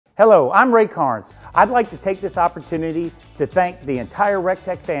Hello, I'm Ray Carnes. I'd like to take this opportunity to thank the entire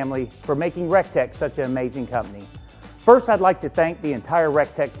recteq family for making recteq such an amazing company. First, I'd like to thank the entire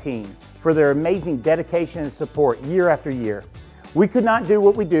recteq team for their amazing dedication and support year after year. We could not do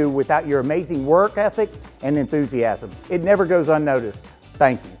what we do without your amazing work ethic and enthusiasm. It never goes unnoticed.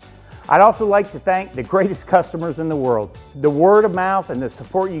 Thank you. I'd also like to thank the greatest customers in the world. The word of mouth and the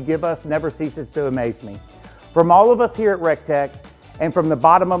support you give us never ceases to amaze me. From all of us here at recteq, and from the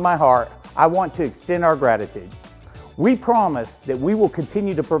bottom of my heart, I want to extend our gratitude. We promise that we will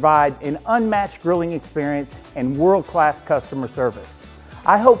continue to provide an unmatched grilling experience and world-class customer service.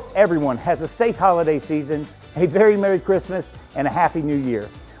 I hope everyone has a safe holiday season, a very Merry Christmas, and a Happy New Year.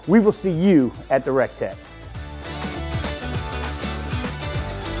 We will see you at the recteq.